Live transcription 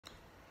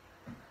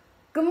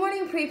Good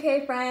morning,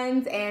 pre-K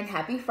friends, and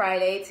happy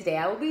Friday. Today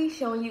I will be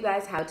showing you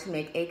guys how to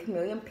make a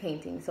chameleon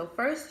painting. So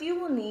first you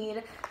will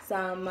need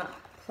some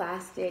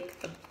plastic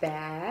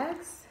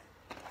bags,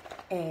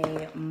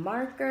 a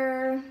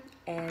marker,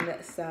 and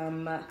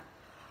some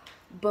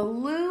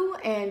blue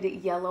and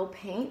yellow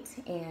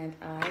paint. And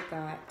I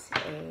got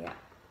a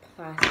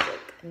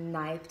plastic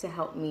knife to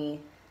help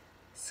me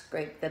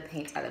scrape the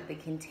paint out of the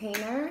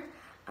container.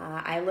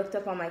 I looked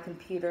up on my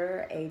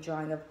computer a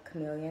drawing of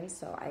chameleons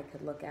so I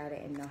could look at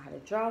it and know how to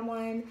draw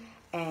one.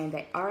 And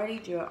I already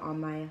drew it on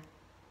my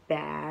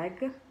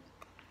bag. And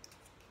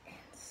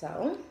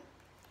so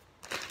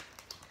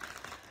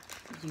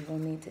you will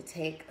need to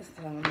take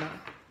some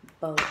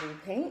blue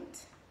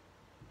paint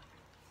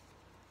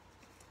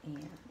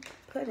and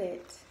put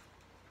it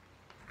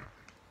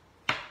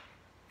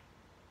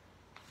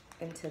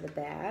into the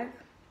bag.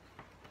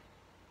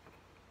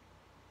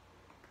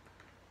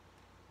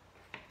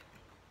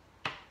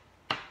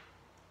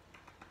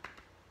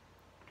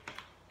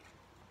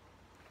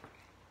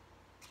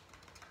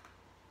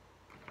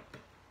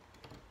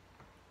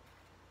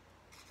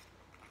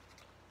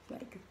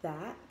 Like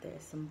that.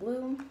 There's some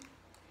blue,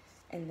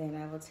 and then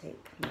I will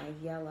take my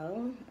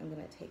yellow. I'm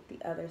going to take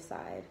the other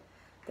side,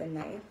 the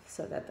knife,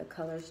 so that the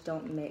colors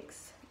don't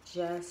mix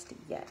just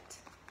yet.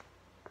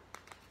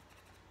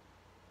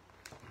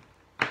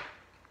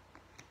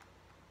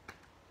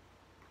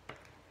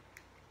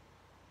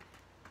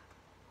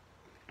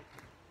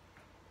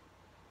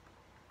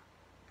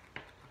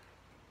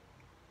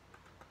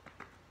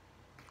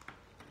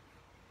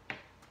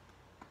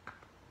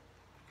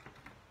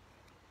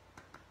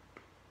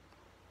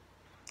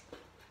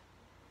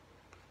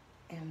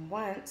 And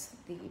once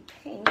the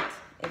paint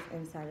is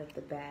inside of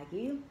the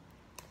baggie,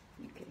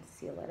 you can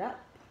seal it up.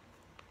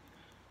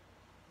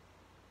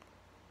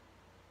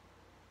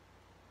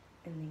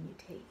 And then you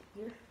take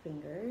your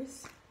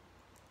fingers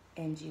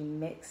and you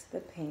mix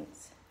the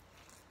paints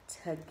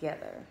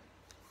together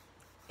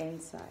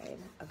inside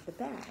of the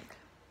bag.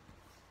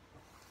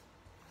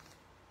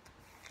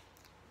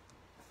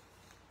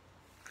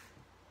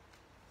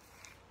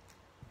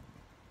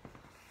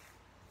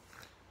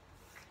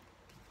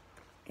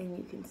 And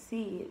you can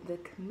see the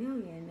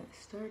chameleon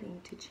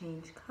starting to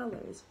change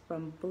colors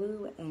from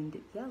blue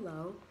and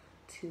yellow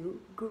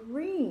to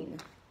green.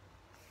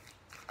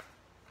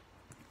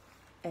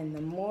 And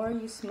the more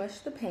you smush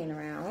the paint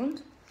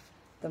around,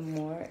 the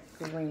more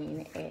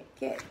green it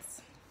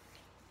gets.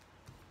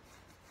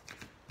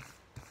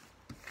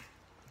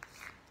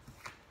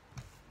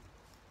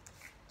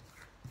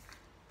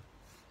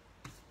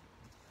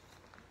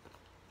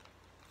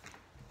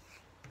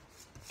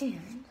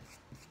 And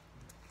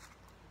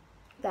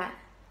that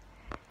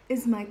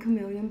is my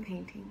chameleon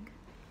painting.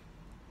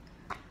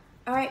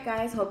 All right,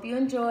 guys, hope you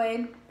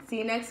enjoyed. See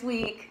you next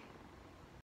week.